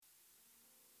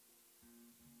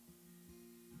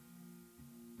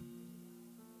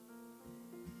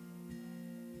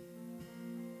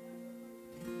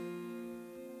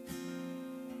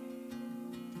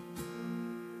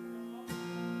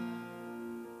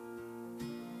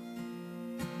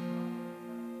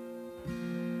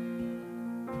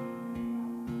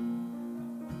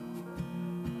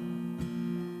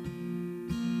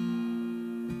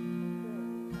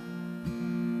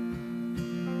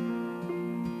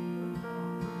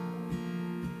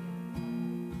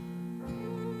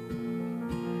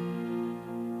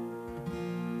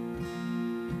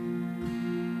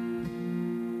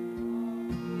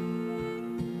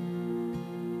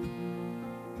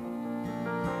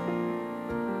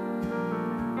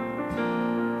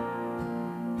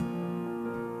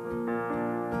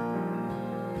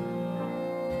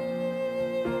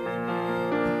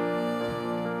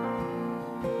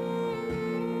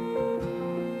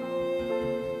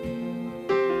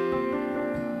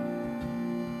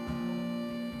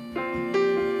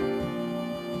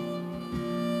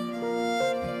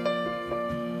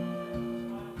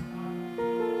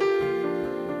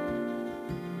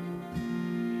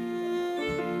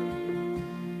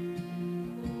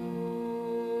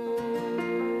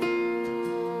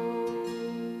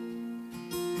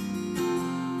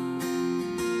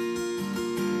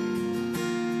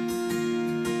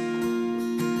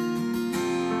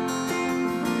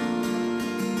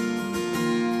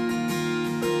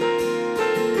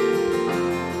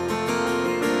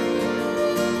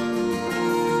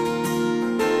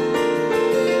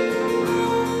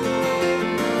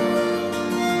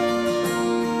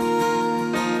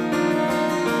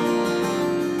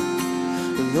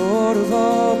of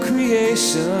all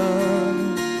creation,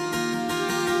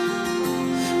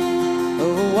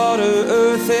 of water,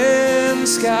 earth, and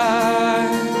sky.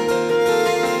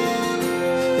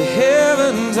 The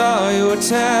heavens are your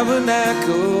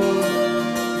tabernacle.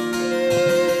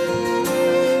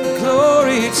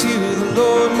 Glory to the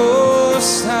Lord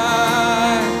Most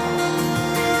High.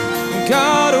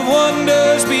 God of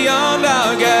wonders beyond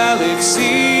our galaxies,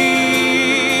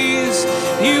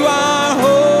 you are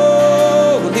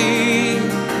holy,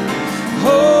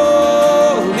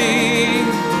 holy.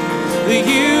 The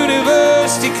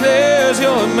universe declares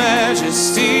your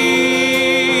majesty.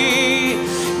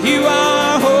 You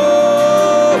are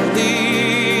holy,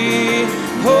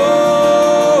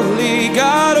 holy.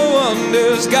 God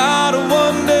of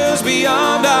wonders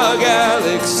beyond our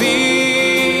galaxy.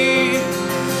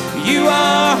 You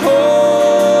are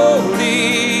holy,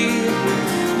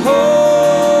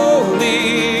 holy.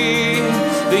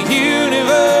 The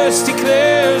universe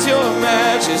declares your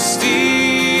majesty.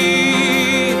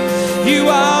 You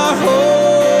are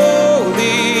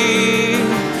holy,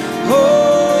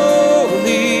 holy.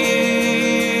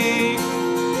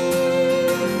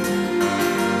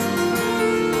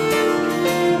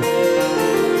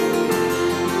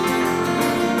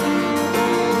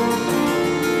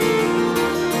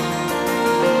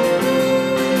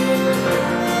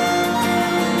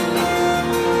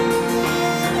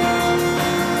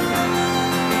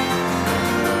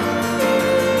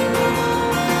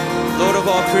 Lord of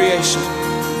all creation,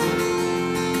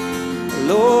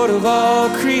 Lord of all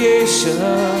creation,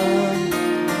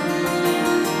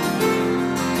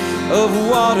 of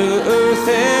water, earth,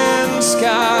 and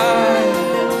sky.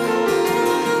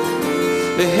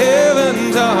 The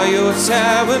heavens are your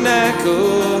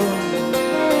tabernacle.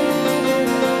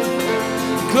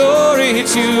 Glory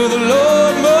to the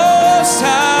Lord Most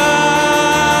High.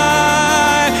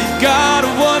 God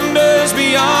of wonders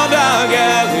beyond our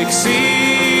galaxies.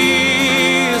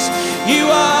 You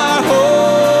are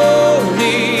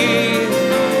holy,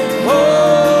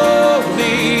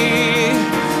 holy.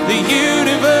 The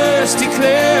universe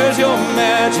declares your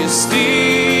majesty.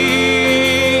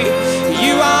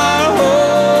 You are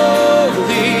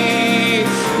holy,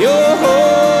 you're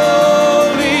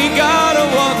holy. God of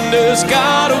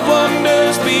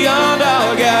wonders beyond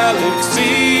our galaxies.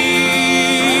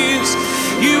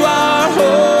 You are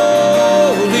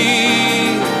holy,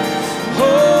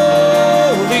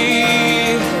 holy.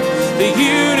 The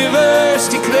universe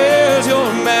declares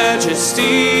your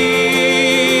majesty.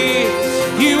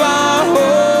 You are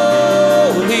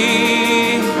holy,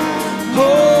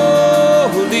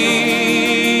 holy.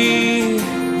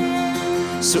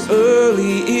 So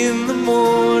early in the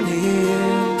morning,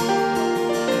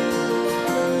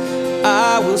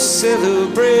 I will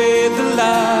celebrate the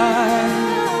light.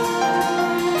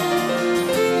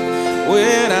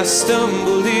 When I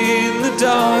stumble in the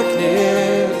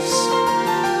darkness,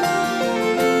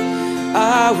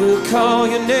 I will call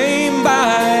your name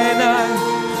by night.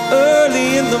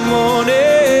 Early in the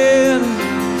morning,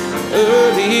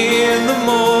 early in the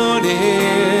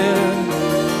morning,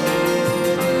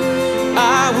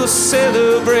 I will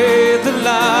celebrate the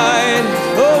light.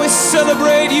 Oh, we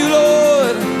celebrate you,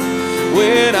 Lord.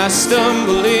 When I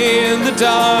stumble in the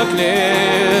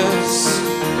darkness,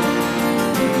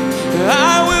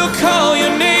 I will call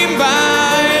your name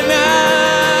by night.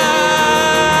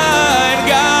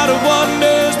 God of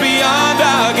wonders beyond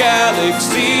our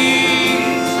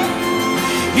galaxies,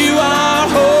 you are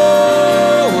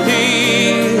holy,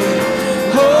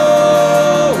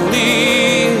 holy.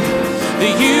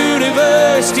 The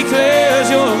universe declares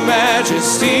your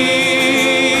majesty.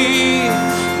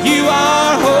 You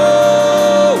are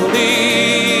holy,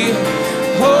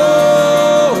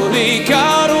 holy.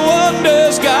 God of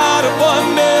wonders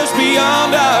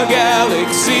beyond our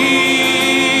galaxies.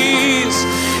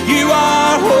 You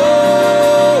are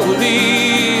holy,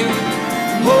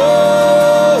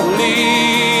 holy.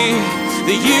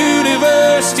 The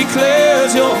universe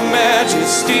declares your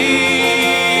majesty.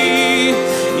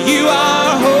 You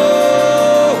are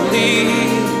holy,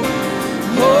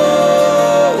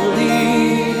 holy.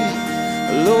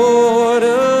 Lord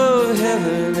of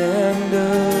heaven and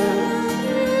earth,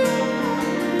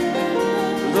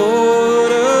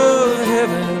 Lord of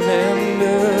heaven and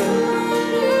earth,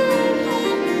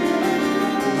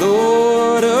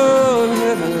 Lord of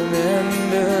heaven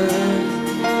and earth,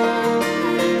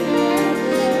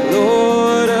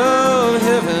 Lord of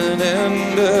heaven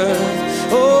and earth.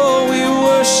 Oh, we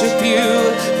worship you,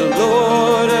 the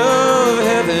Lord of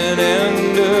heaven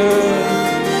and earth.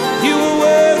 You are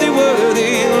worthy,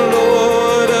 worthy,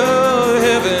 Lord of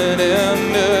heaven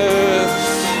and earth.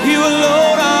 You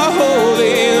alone are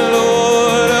holy, Lord.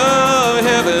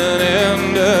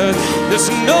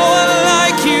 no one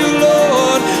like you,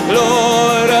 Lord,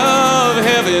 Lord of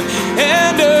heaven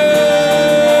and earth.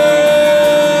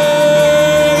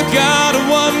 God of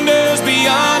wonders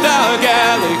beyond our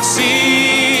galaxies,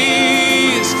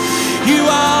 you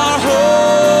are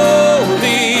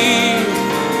holy,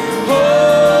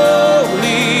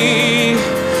 holy.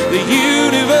 The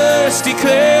universe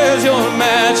declares your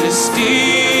majesty.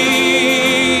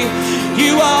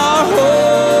 You are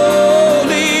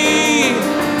holy,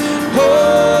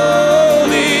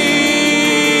 holy.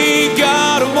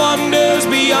 God of wonders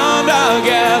beyond our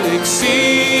galaxy.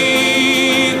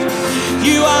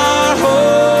 You are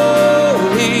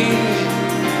holy,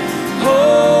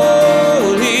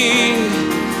 holy.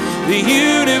 The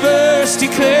universe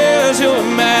declares your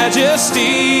majesty.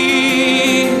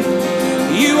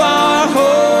 You are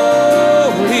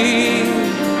holy,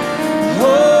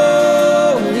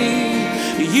 holy.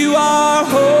 You are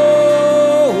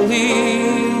holy,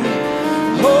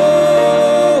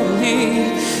 holy.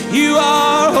 You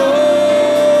are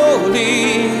holy,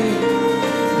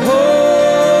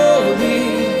 holy.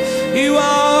 You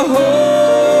are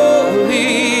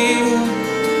holy,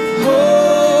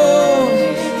 holy.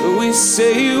 We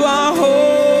say you are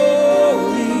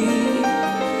holy,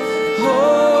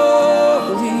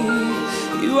 holy.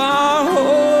 You are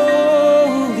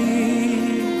holy,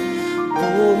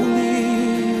 holy.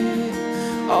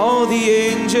 All the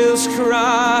angels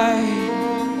cry,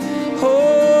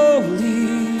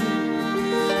 holy.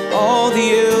 All the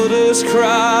elders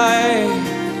cry,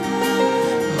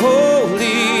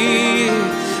 holy.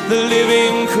 The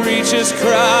living creatures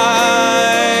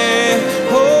cry,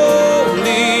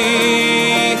 holy.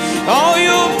 All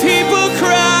your people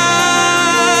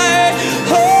cry,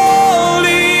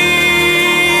 holy.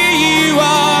 You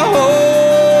are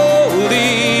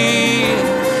holy,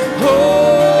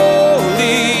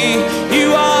 holy. You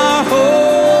are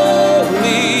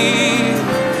holy,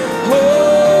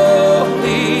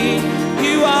 holy.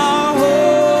 You are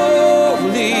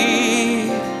holy,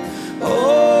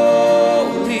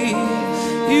 holy.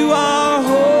 You are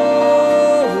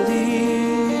holy.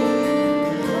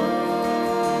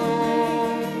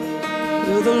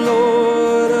 You're the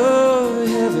Lord of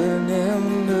heaven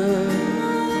and earth,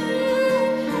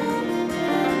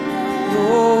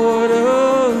 Lord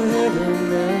of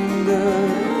heaven and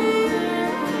earth,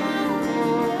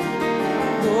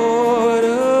 Lord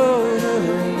of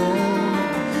heaven and earth.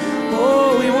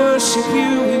 Oh, we worship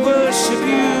you, we worship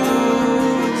you,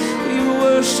 we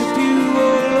worship you, oh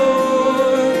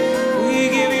Lord. We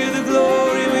give you the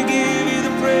glory, we give you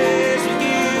the praise, we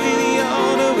give you the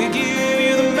honor, we give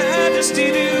you the majesty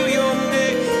to your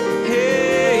name.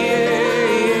 Hey,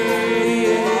 hey, hey,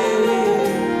 hey.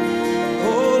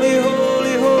 Holy,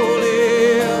 holy, holy,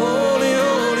 holy,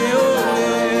 holy,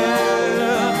 holy,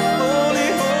 holy,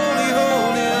 holy,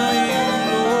 holy are you,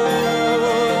 Lord.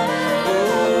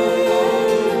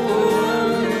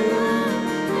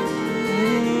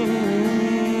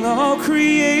 All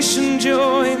creation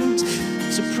joins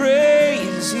to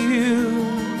praise you.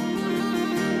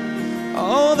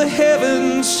 All the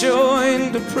heavens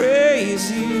join to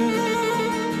praise you.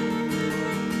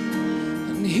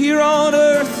 And here on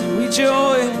earth we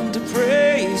join to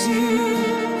praise you.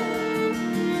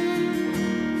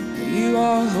 You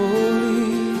are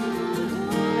holy,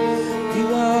 you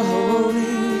are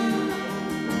holy,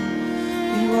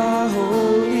 you are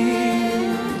holy.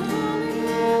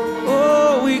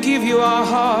 Oh, we give you our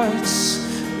hearts.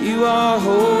 You are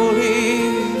holy,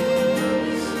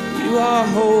 you are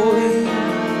holy,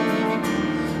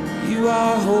 you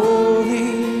are holy.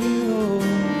 Oh,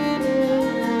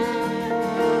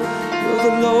 you're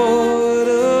the Lord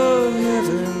of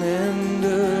heaven and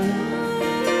earth.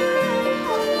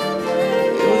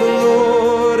 You're the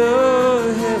Lord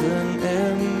of heaven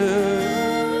and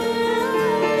earth.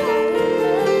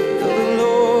 You're the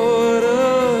Lord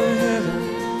of heaven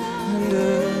and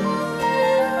earth.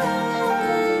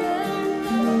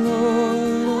 You're the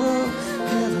Lord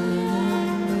of heaven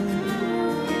and earth.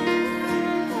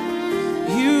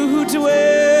 You who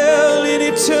dwell in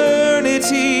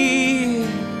eternity,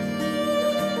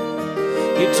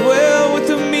 you dwell with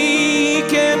the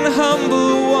meek and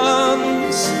humble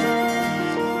ones.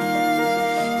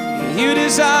 You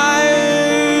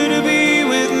desire to be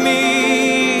with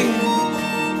me,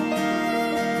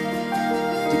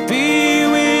 to be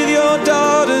with your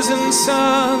daughters and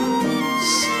sons.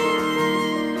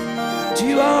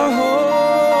 You are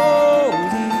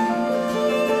holy,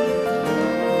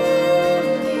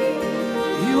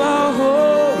 you are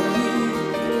holy,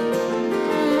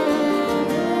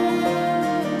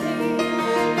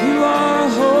 you are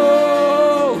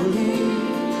holy.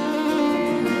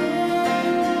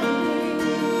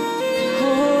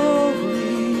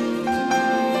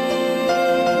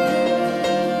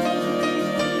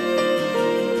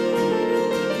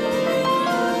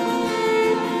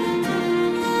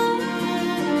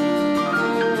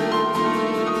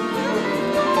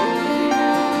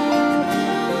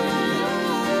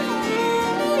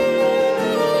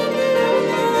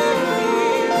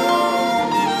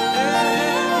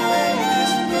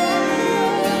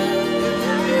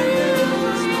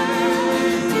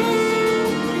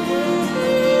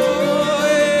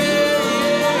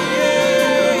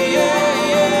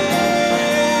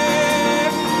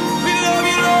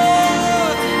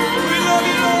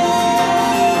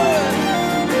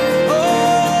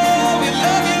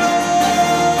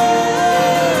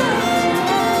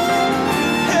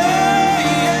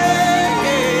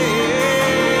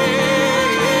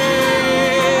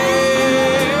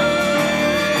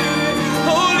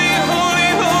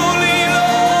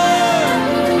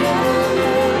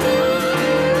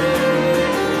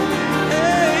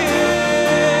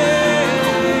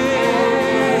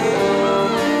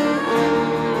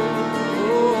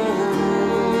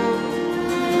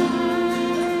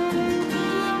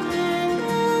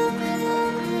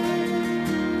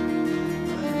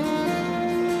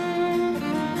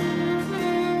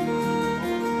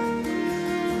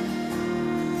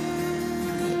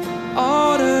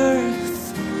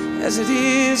 as it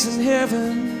is in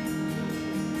heaven.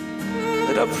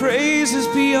 Let our praises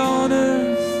be on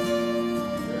earth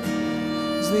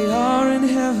as they are in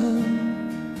heaven.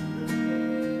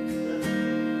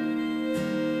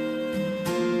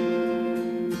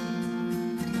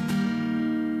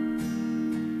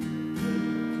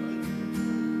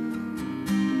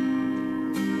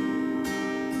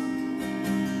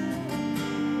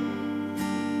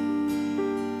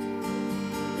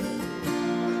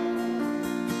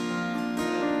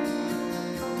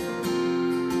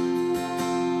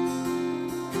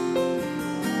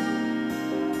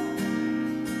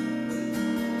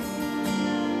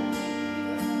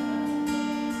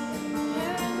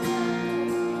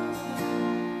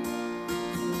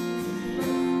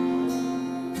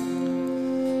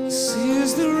 This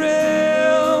is the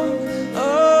realm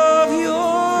of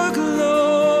your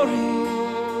glory.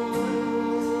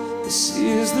 This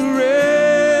is the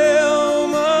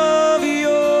realm of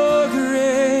your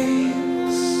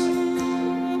grace.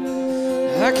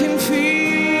 I can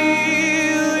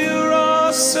feel your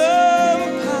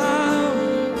awesome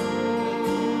power.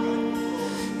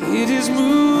 It is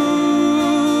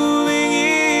moving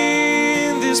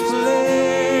in this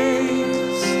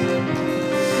place,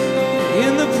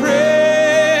 in the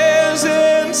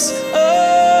presence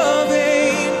of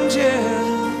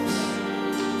angels,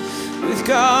 with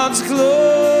God's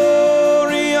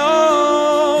glory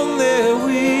on their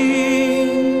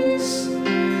wings,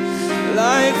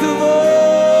 like the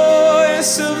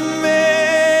voice of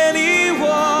many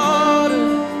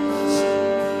waters.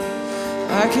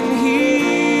 I can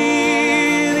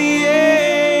hear the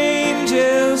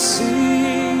angels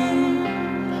sing,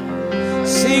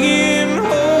 singing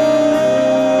holy,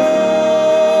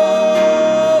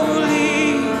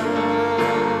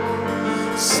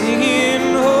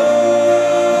 singing holy,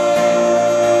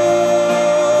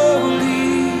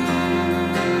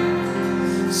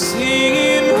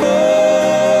 singing holy,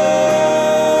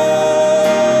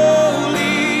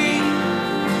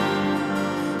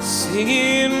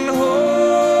 singing holy.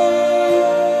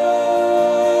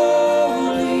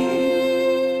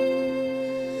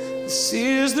 This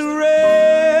is the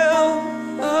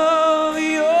realm of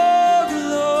your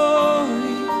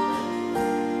glory.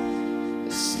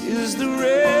 This is the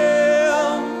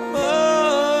realm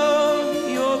of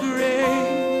your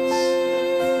grace.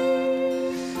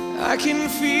 I can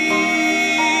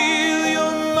feel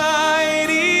your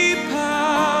mighty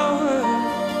power.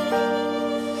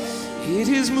 It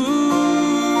is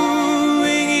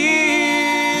moving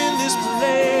in this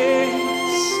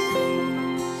place,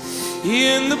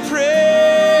 in the presence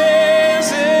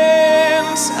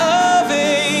of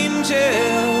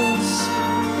angels,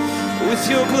 with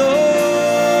your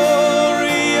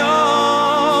glory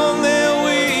on their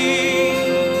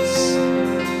wings,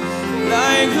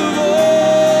 like the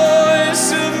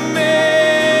voice of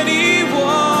many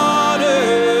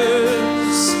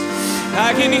waters.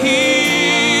 I can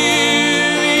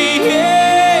hear the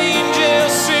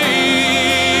angels sing,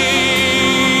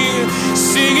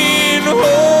 singing holy,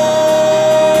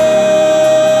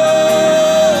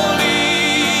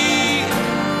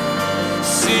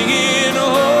 singing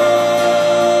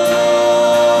holy,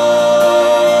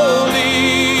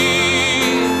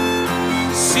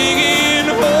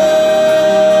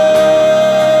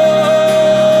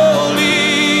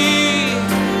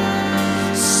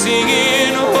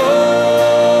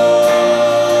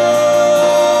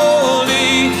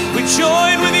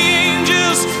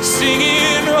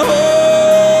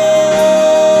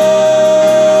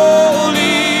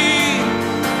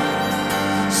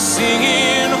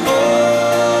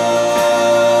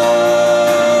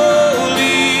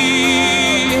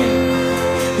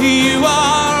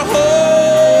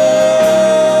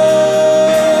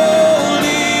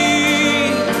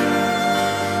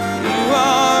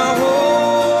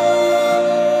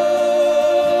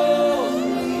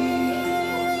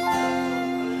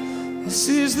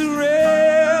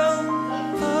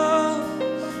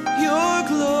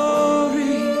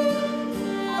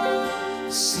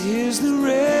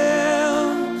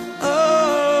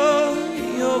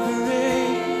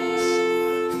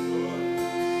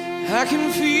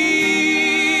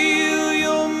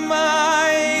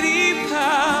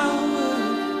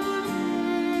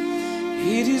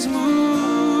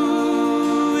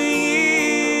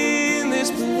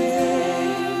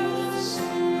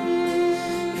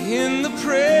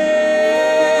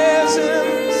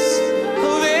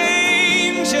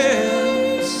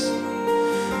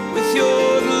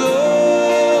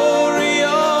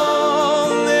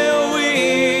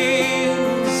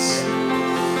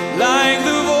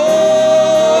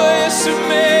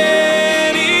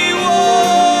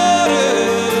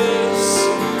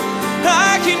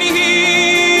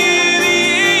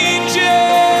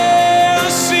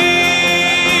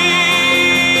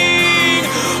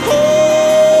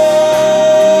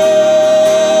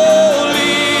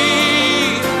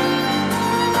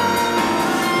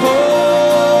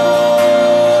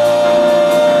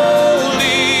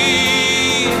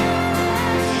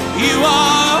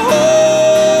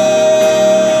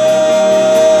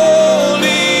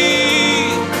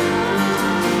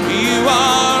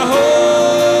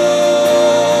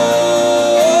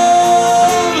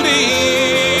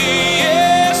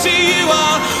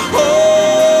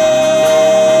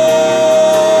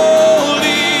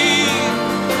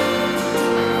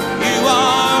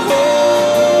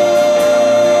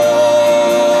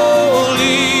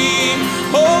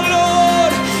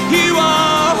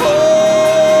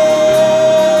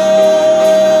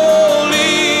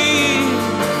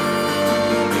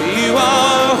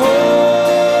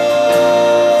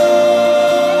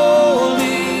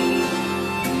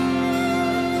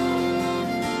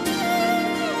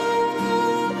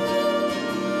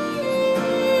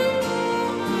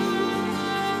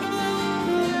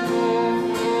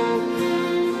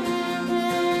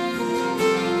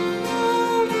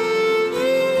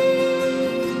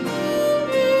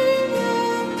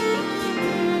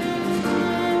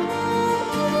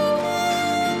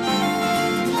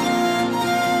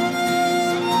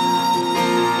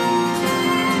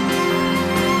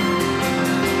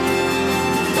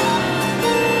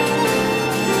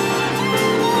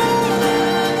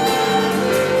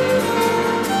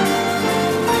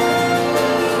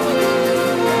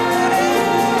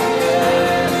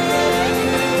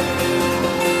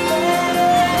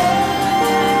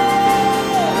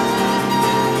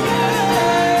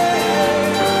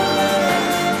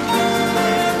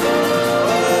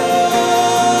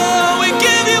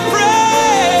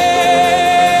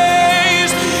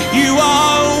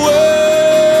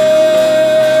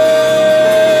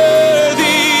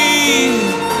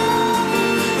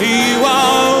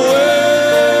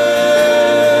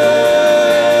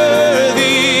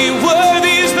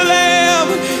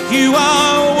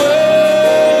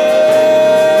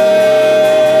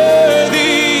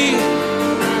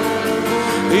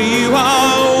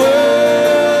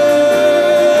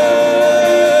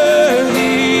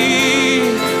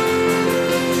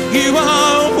 You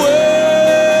are worthy.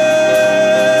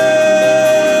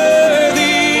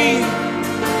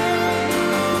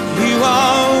 You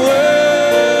are worthy.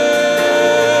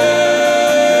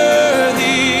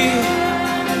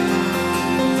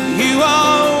 You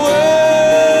are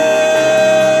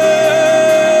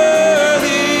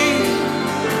worthy.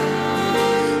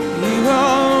 You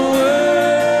are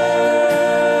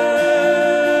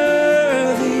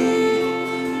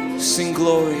worthy. Sing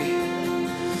glory.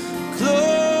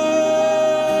 Glory.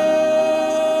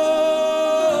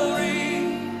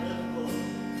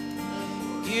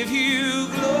 Give you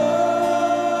glory.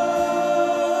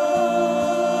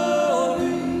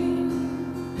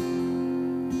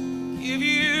 Give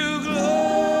you glory.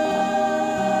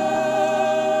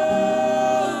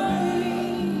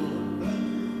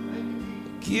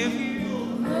 Give you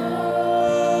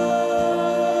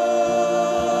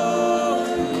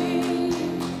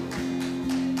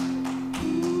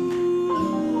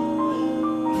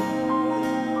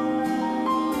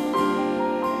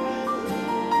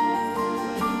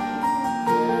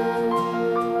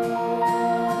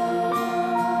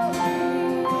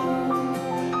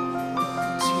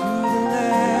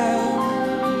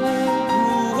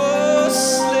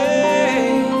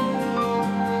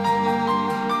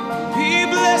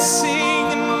blessing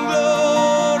and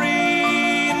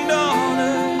glory and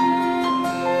honor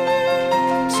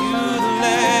to the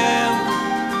Lamb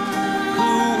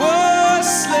who was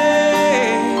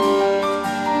slain.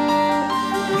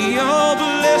 Be all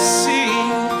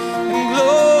blessing and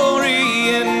glory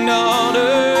and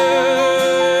honor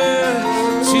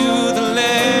to the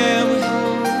Lamb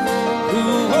who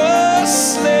was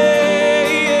slain.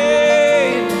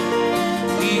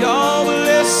 Be all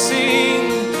blessing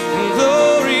and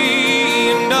glory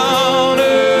and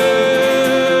honor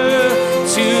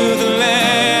to the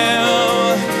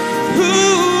Lamb who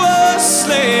was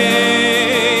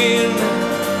slain.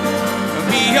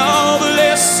 Be all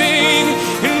blessing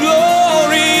and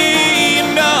glory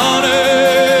and honor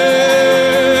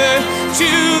to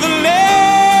the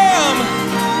Lamb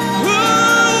who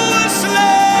was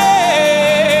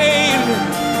slain.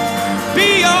 Be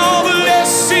all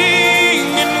blessing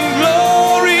and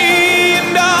glory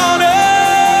and honor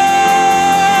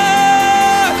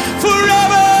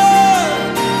forever,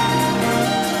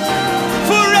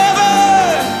 forever,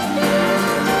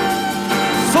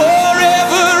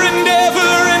 forever and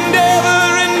ever and ever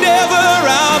and ever.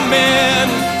 Amen.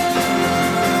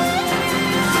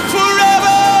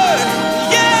 Forever,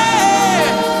 yeah,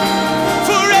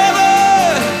 forever,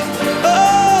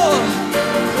 oh,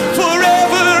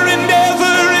 forever and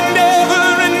ever and ever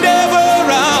and ever.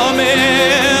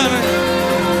 Amen.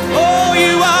 Oh,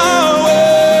 you are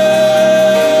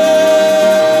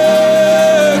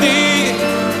worthy.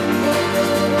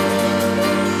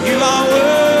 You are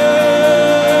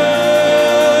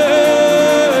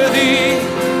worthy.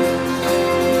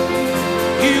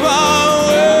 You are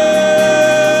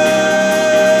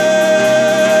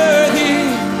worthy.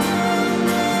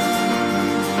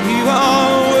 You are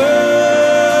worthy.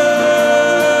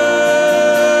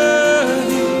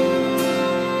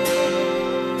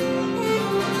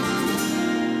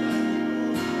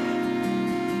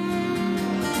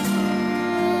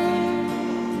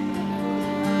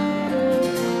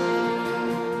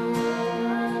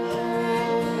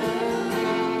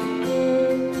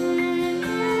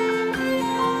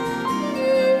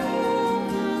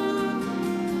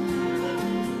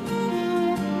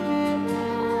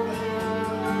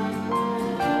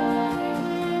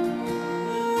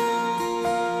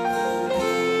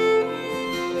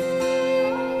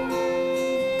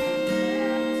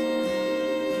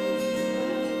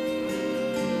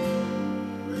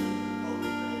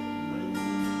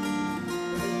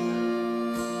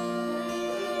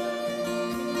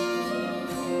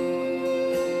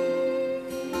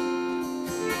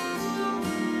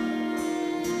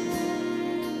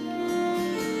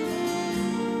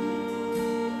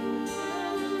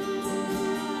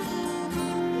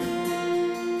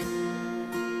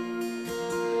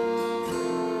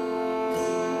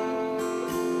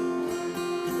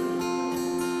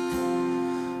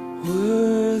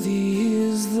 Worthy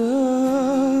is the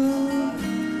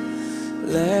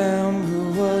Lamb who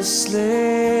was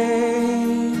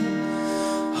slain.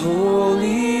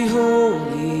 Holy,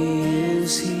 holy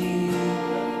is He.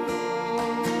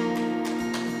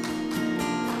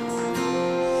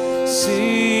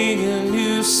 Sing a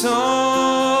new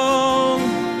song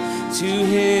to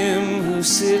Him who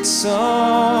sits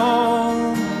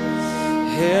on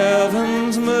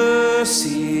heaven's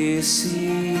mercy seat.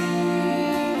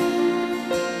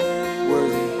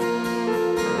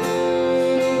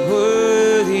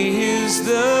 Worthy is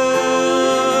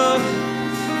the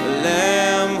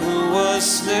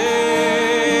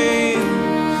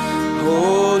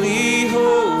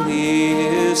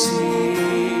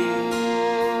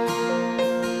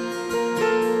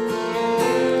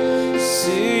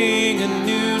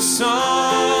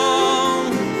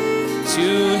song to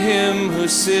him who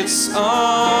sits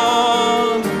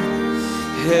on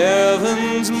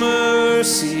heaven's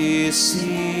mercy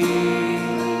seat.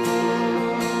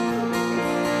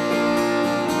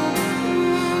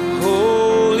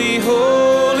 Holy,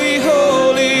 holy,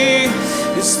 holy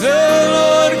is the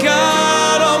Lord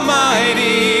God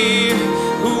Almighty,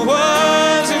 who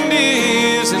was and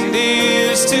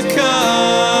is to come.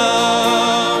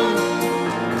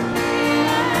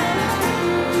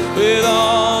 With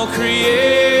all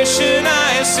creation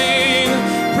I sing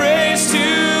praise to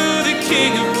the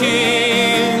King of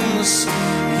Kings.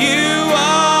 You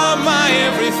are my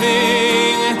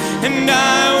everything, and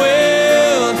I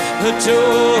will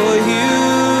adore you.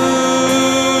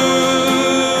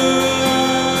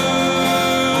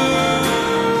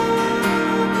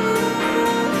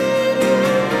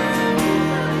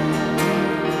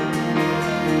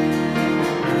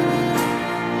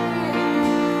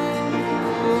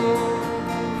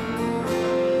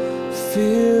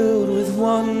 Filled with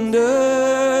wonder,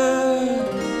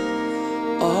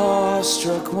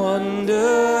 awestruck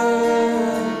wonder,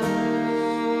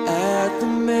 at the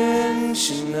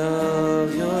mention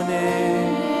of your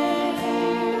name.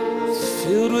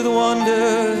 Filled with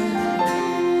wonder,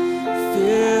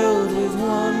 filled with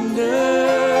wonder,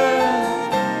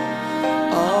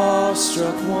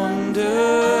 awestruck wonder,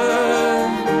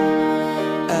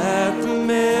 at the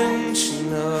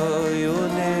mention of your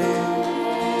name.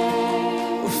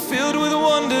 Filled with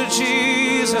wonder,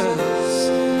 Jesus,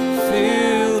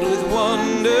 filled with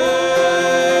wonder,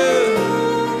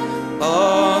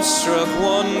 awestruck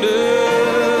wonder,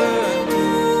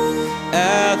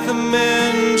 at the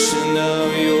mention of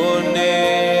your name.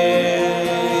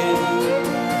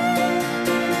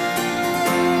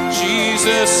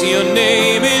 Jesus, your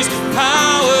name is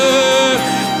power,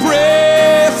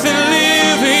 breath and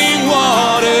living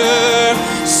water,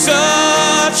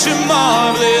 such a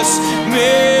marvelous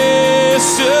mystery.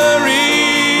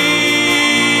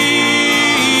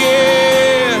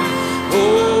 Yeah.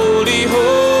 Holy,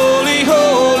 holy,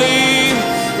 holy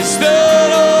is the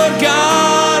Lord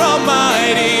God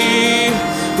Almighty,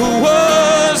 who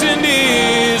was and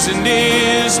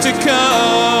is to come.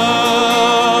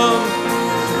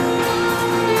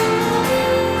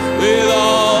 With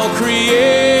all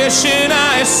creation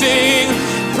I sing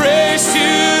praise to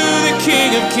the King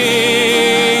of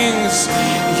Kings.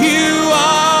 You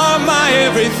are my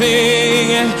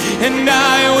everything, and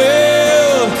I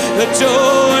will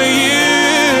adore you.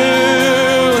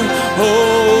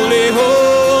 Holy,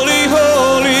 holy,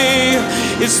 holy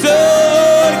is the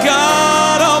Lord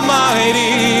God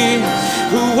Almighty,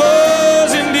 who was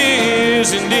and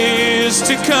is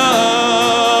to come.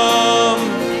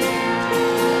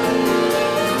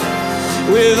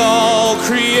 With all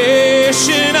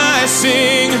creation I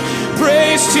sing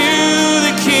praise to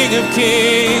the King of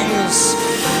Kings.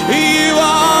 You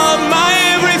are my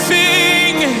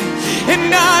everything,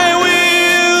 and I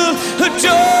will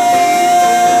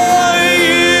adore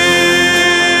you.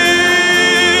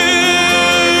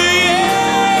 Yeah.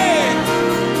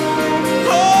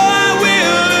 Oh, I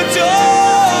will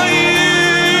adore you.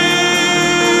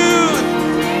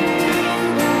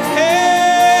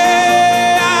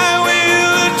 Hey, I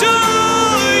will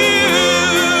adore you.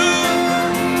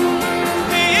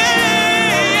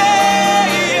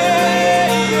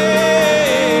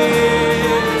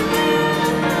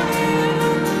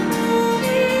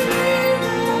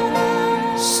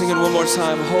 Sing it one more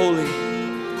time. Holy,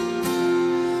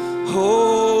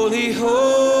 holy,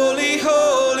 holy,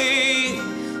 holy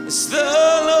is the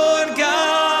Lord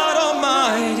God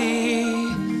Almighty,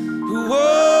 who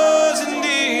was and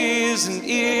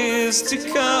is to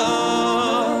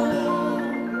come.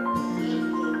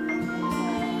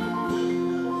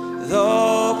 With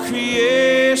all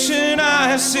creation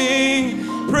I sing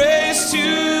praise to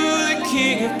the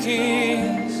King of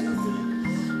Kings.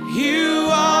 You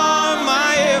are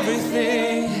my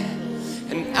everything,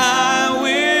 and I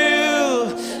will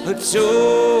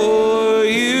adore